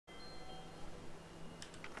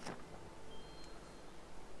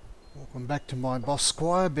Welcome back to my BoS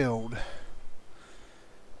Squire build.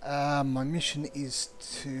 My mission is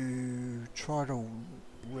to try to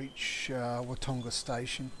reach Watoga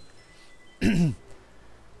station.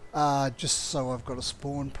 Just so I've got a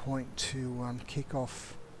spawn point to kick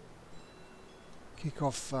off. There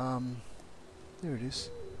it is.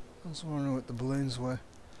 I was wondering what the balloons were.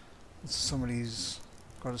 Somebody's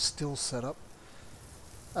got a still set up.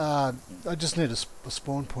 I just need a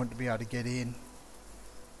spawn point to be able to get in.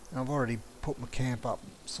 I've already put my camp up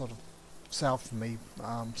sort of south of me,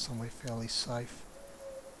 somewhere fairly safe.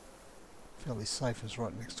 Fairly safe is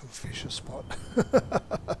right next to a fisher spot.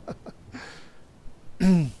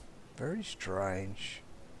 Very strange.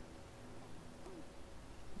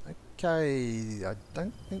 Okay, I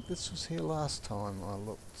don't think this was here last time I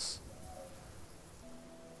looked.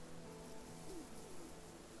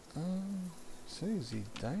 So is he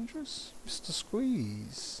dangerous? Mr.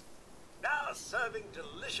 Squeeze. Now serving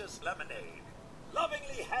delicious lemonade,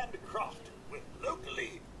 lovingly handcrafted with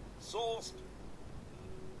locally sourced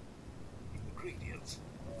ingredients.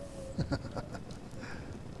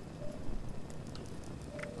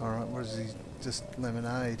 Alright, what is he? Just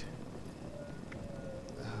lemonade.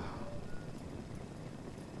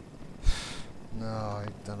 No, I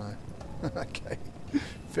don't know. Okay,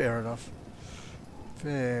 fair enough.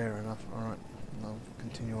 Fair enough. Alright, I'll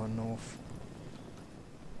continue on north.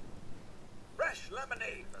 Fresh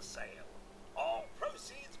lemonade for sale. All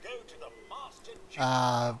proceeds go to the Master Chief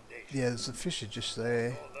Foundation. Yeah, there's a fisher just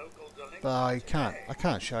there, but I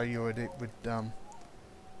can't show you it. It would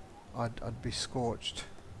I'd be scorched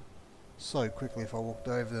so quickly if I walked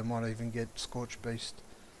over there. Might even get scorched beasted.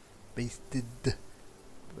 But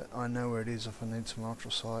I know where it is if I need some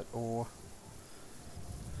ultracite or.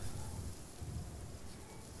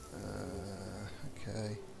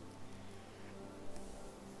 Okay.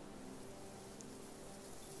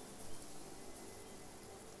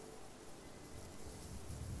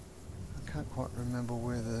 I can't quite remember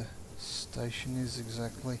where the station is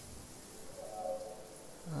exactly.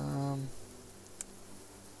 I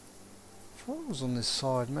thought it was on this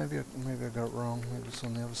side. Maybe I got it wrong. Maybe it's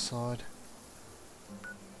on the other side.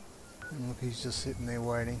 And look, he's just sitting there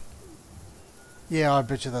waiting. Yeah, I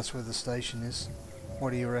bet you that's where the station is.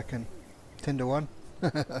 What do you reckon? 10 to 1?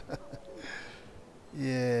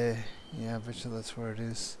 Yeah, I bet you that's where it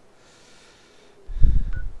is.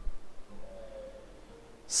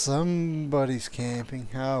 Somebody's camping.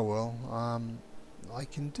 Oh well. I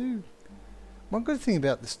can do. One good thing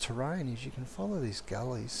about this terrain is you can follow these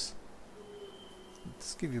gullies.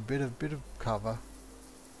 Just give you a bit of cover.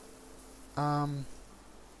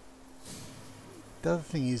 The other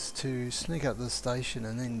thing is to sneak up to the station,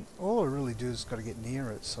 and then all I really do is got to get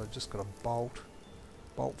near it. So I just got to bolt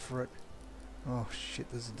for it. Oh shit!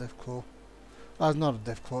 There's a death claw. Oh, it's not a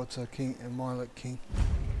death claw. It's a king, a Milet king.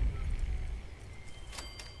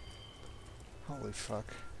 Holy fuck.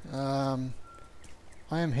 I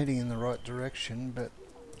am heading in the right direction, but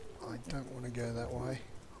I don't want to go that way.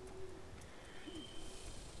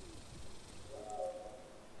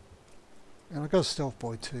 And I've got a stealth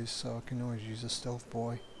boy too, so I can always use a stealth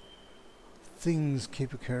boy. Things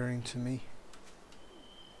keep occurring to me.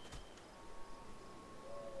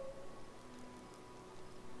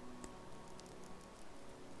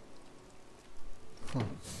 Huh.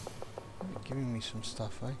 You're giving me some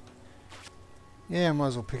stuff, eh? Yeah, I might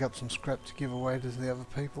as well pick up some scrap to give away to the other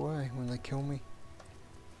people, eh, when they kill me.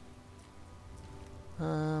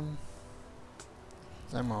 That's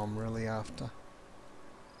what I'm really after.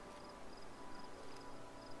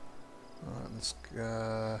 Alright, let's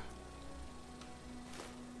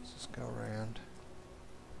just go around.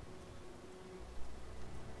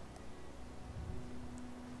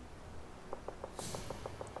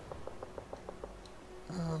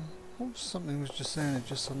 What was something was just saying it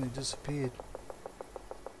just suddenly disappeared.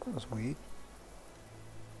 That was weird.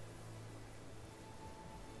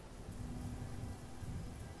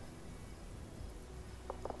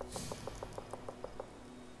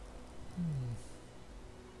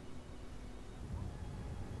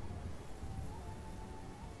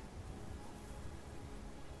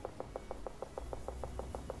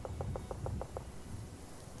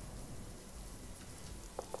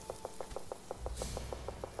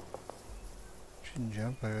 Shouldn't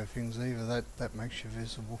jump over things either. That makes you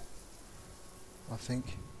visible, I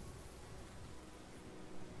think.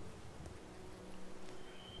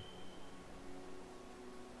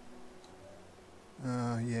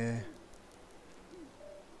 Yeah.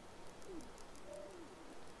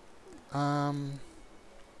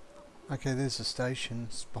 Okay, there's the station.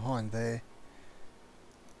 It's behind there.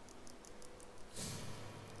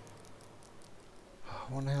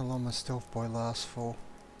 I wonder how long my stealth boy lasts for.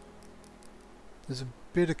 There's a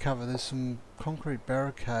bit of cover, there's some concrete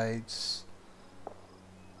barricades.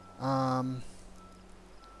 But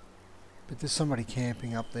there's somebody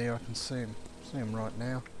camping up there, I can see him. See him right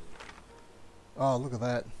now. Oh, look at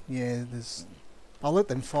that. Yeah, there's... I'll let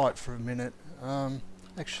them fight for a minute.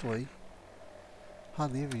 Actually,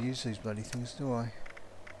 hardly ever use these bloody things, do I?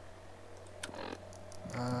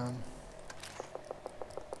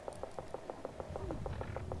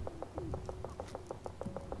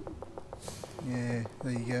 Yeah,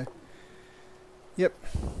 there you go. Yep.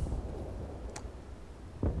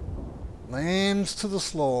 Lambs to the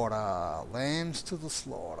slaughter. Lambs to the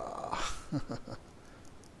slaughter.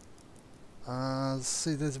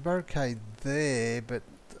 See, there's a barricade there, but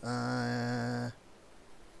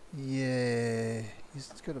yeah, he's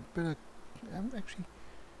got a bit of... actually,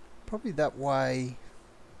 probably that way,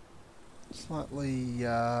 slightly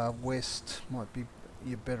west might be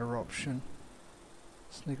your better option.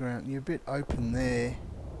 Sneak around. You're a bit open there.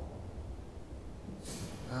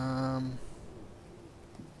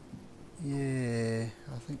 Yeah,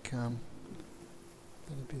 I think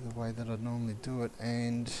that'd be the way that I'd normally do it.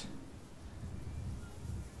 And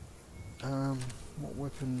what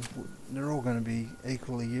weapon? They're all going to be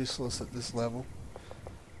equally useless at this level.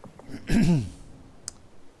 And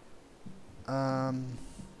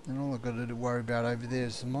all I've got to worry about over there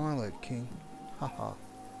is the Milo King. Haha.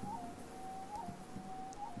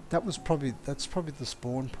 That's probably the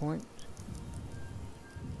spawn point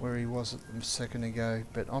where he was a second ago,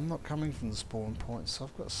 but I'm not coming from the spawn point, so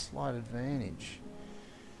I've got a slight advantage.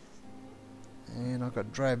 And I've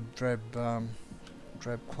got drab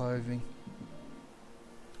clothing.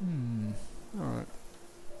 Alright.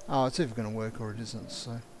 Oh, it's either going to work or it isn't,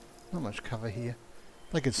 so not much cover here.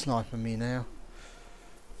 They could snipe me now.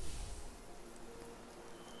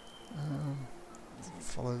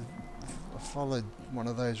 I followed one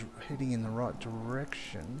of those heading in the right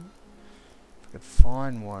direction. If I could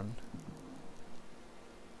find one.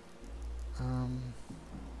 I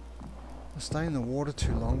stay in the water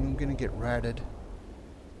too long, I'm going to get ratted.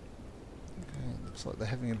 Okay, looks like they're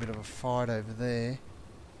having a bit of a fight over there.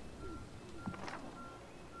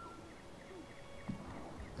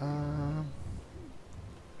 Yeah,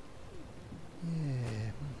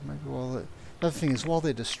 maybe while the other thing is, while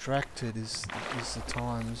they're distracted is the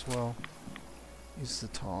time as well. Is the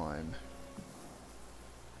time.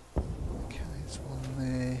 Okay, there's one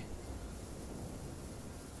there.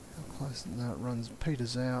 How close? No, it runs,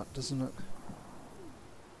 peters out, doesn't it?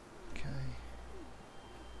 Okay.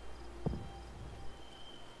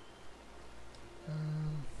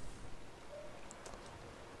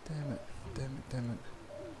 Damn it, damn it, damn it.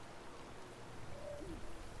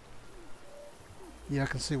 Yeah, I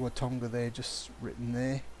can see Watoga there, just written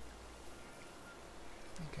there.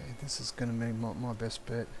 Okay, this is going to be my best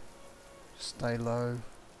bet. Stay low.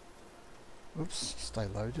 Oops, stay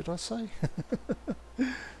low, did I say?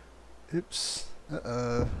 Oops.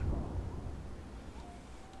 Uh-oh.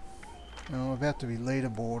 I'm about to be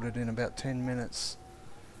leaderboarded in about 10 minutes.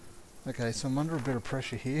 Okay, so I'm under a bit of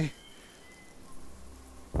pressure here.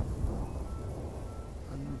 Under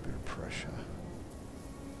a bit of pressure.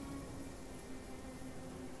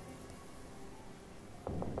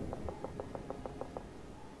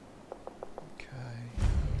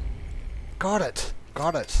 Got it!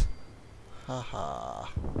 Got it! Haha.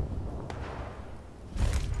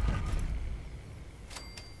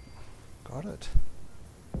 Got it.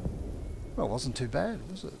 Well, it wasn't too bad,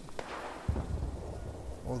 was it?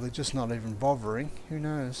 Or they're just not even bothering. Who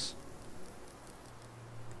knows?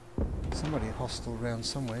 Somebody hostile around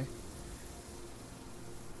somewhere.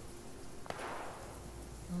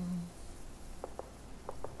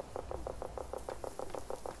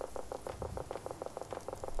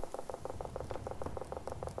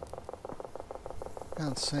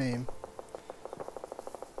 Can't see him.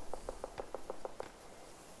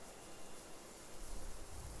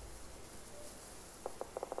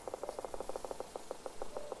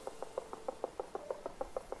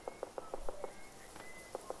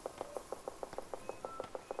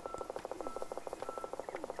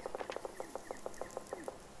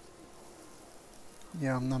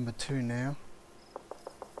 Yeah, I'm number 2 now.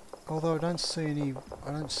 Although I don't see any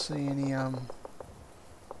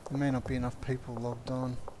there may not be enough people logged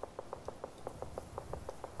on.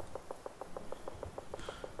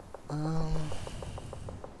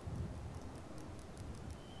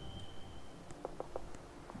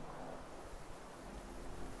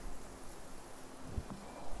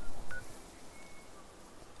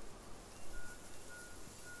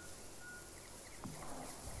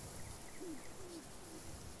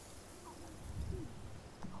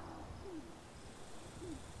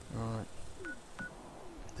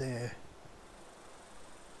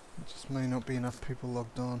 may not be enough people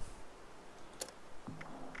logged on.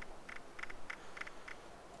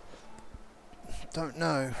 Don't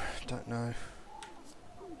know. Don't know.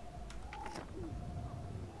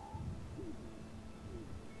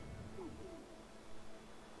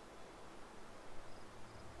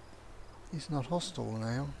 He's not hostile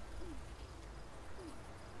now.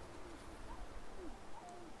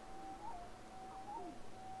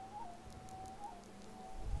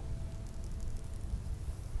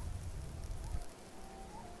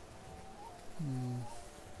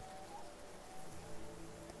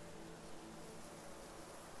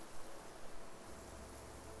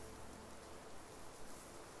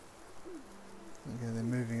 Okay, they're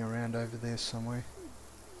moving around over there somewhere.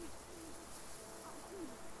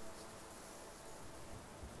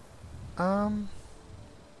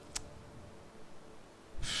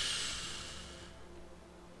 Should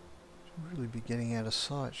really be getting out of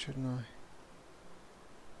sight, shouldn't I?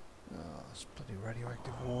 Oh, it's bloody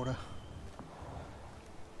radioactive water.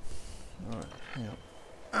 Alright, hang on.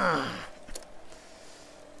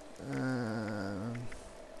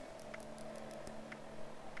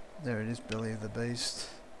 There it is, belly of the beast.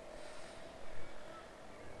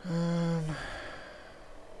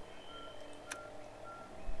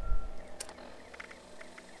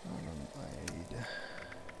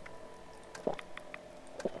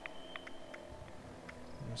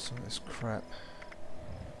 Some of this crap.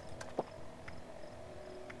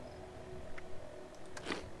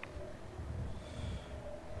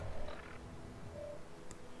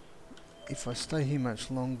 If I stay here much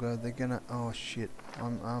longer, they're gonna. Oh shit!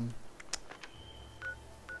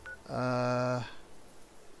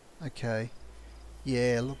 Okay.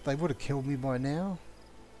 Yeah. Look, they would have killed me by now.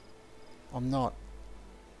 I'm not.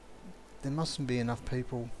 There mustn't be enough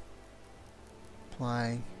people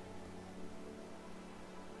playing.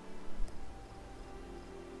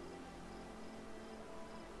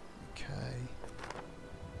 Okay.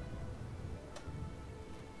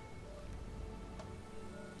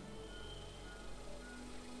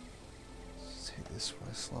 Let's head this way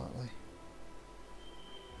slightly.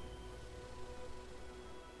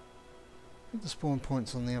 The spawn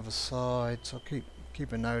point's on the other side, so I'll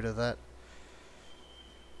keep a note of that.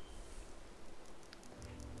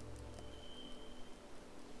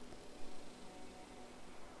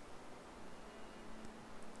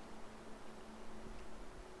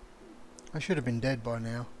 I should have been dead by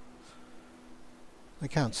now. They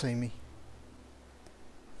can't see me.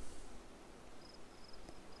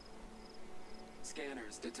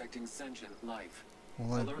 Scanners detecting sentient life.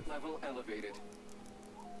 Well, Alert level elevated.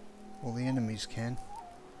 Well, the enemies can.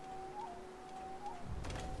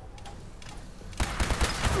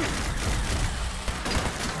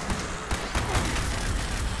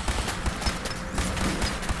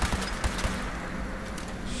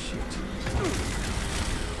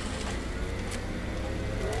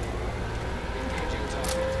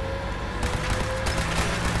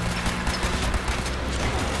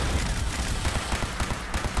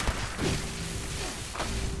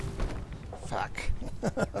 Fuck.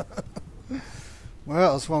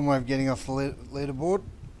 Well, that's one way of getting off the leaderboard.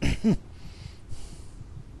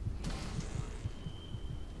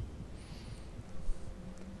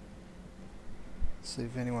 See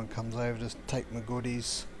if anyone comes over to take my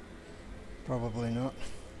goodies. Probably not.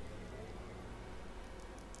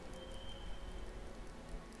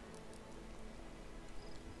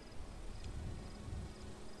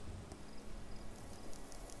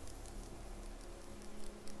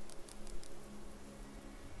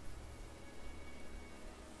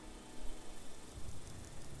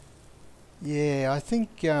 Yeah, I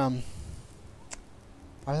think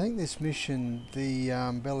this mission, the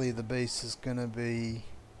belly of the beast, is going to be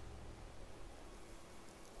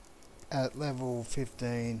at level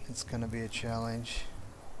 15. It's going to be a challenge.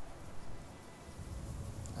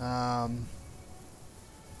 I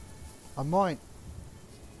might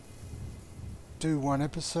do one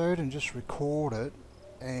episode and just record it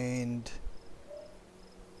and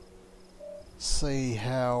see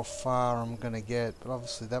how far I'm gonna get, but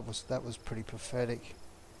obviously that was pretty pathetic.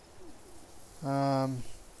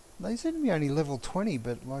 They said to me only level 20,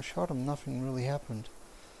 but when I shot them, nothing really happened.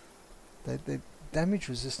 The damage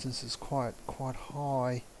resistance is quite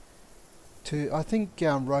high. I think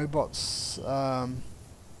robots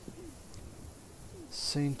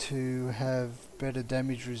seem to have better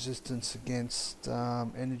damage resistance against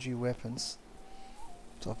energy weapons.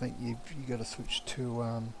 So I think you got to switch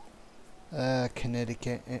to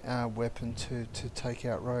kinetic weapon to take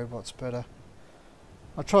out robots better.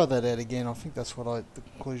 I'll try that out again. I think that's what the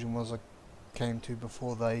conclusion was I came to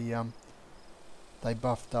before they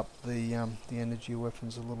buffed up the energy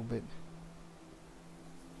weapons a little bit.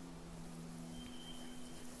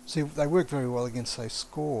 See, they work very well against, say,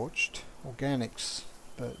 scorched organics,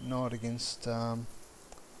 but not against. Yeah,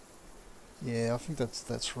 I think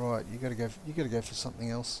that's right. You gotta go for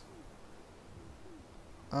something else.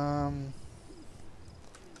 Right.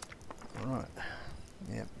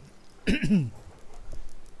 Yep.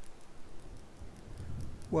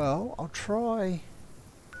 Well, I'll try.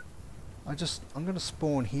 I'm gonna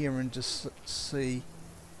spawn here and just see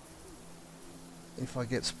if I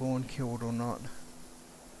get spawn killed or not.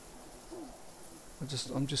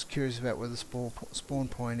 I'm just curious about where the spawn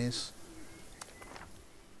point is.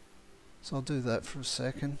 So I'll do that for a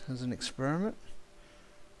second as an experiment.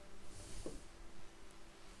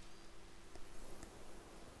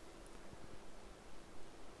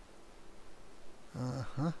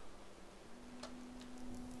 Uh-huh.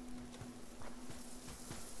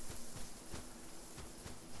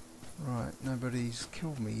 Right, nobody's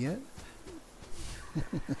killed me yet.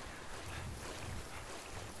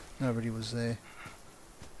 Nobody was there.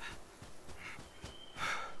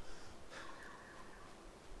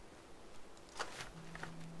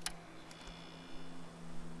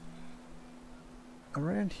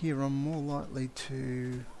 Around here I'm more likely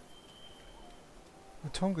to...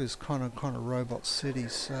 Watoga is kind of robot city,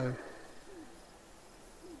 so...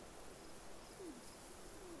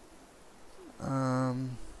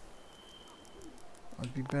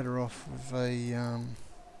 I'd be better off with a... yeah...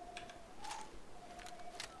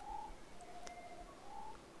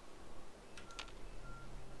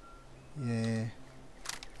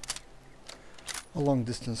 a long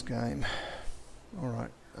distance game.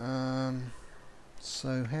 Alright,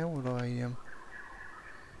 so how would I...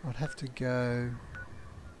 I'd have to go...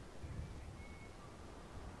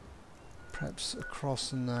 perhaps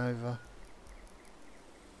across and over.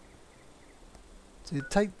 See,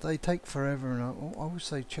 they take forever, and I wish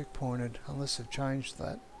they checkpointed, unless they've changed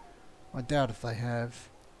that. I doubt if they have.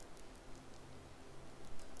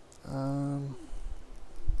 I've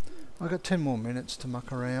got 10 more minutes to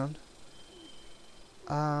muck around.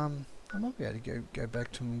 I might be able to go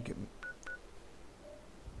back to them and get...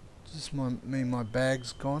 Does this mean my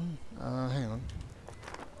bag's gone? Hang on.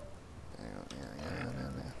 Hang on.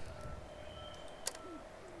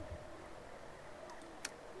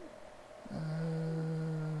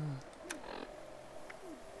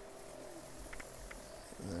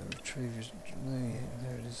 The retriever's...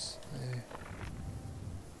 there it is. There.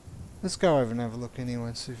 Let's go over and have a look anyway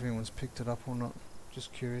and see if anyone's picked it up or not.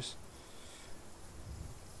 Just curious.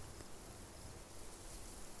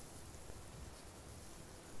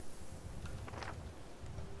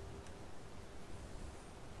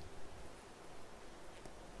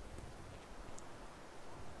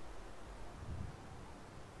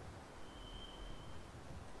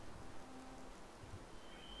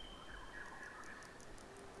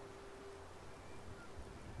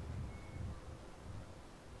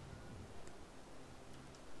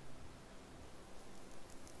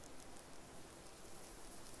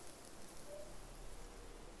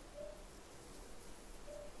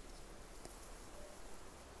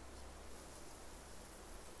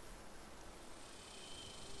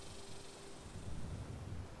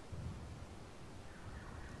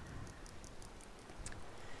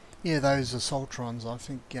 Yeah, those assaultrons, I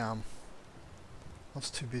think I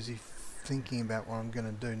was too busy thinking about what I'm going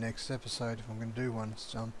to do next episode, if I'm going to do one.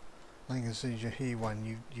 So, I think as soon as you hear one,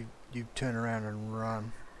 you turn around and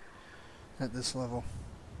run at this level.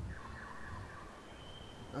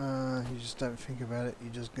 You just don't think about it,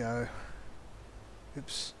 you just go.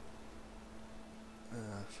 Oops.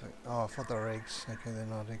 Oh, I thought they were eggs. Okay, they're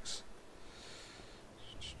not eggs.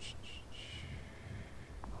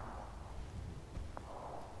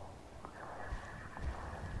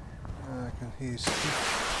 I can hear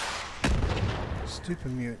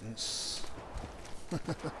stupid mutants.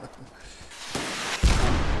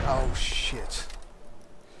 Oh shit.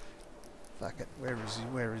 Fuck it. Where is he?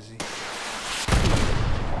 Where is he?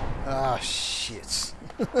 Ah shit.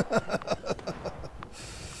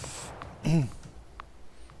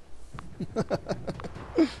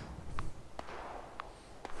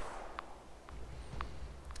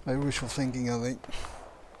 Wishful thinking, I think.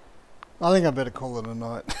 I think I better call it a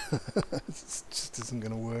night. It just isn't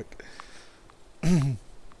going to work.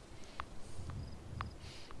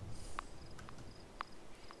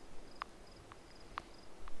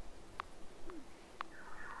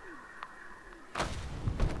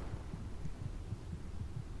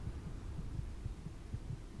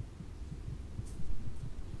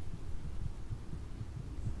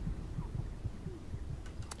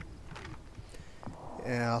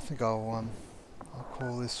 Yeah, I think I'll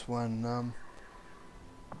call this one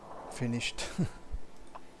finished.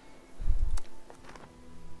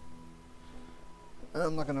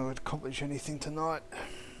 I'm not going to accomplish anything tonight.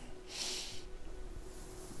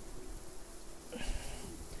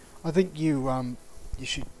 I think you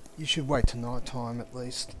should wait till night time at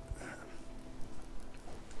least.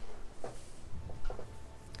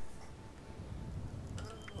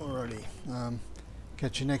 Alrighty.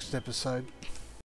 Catch you next episode.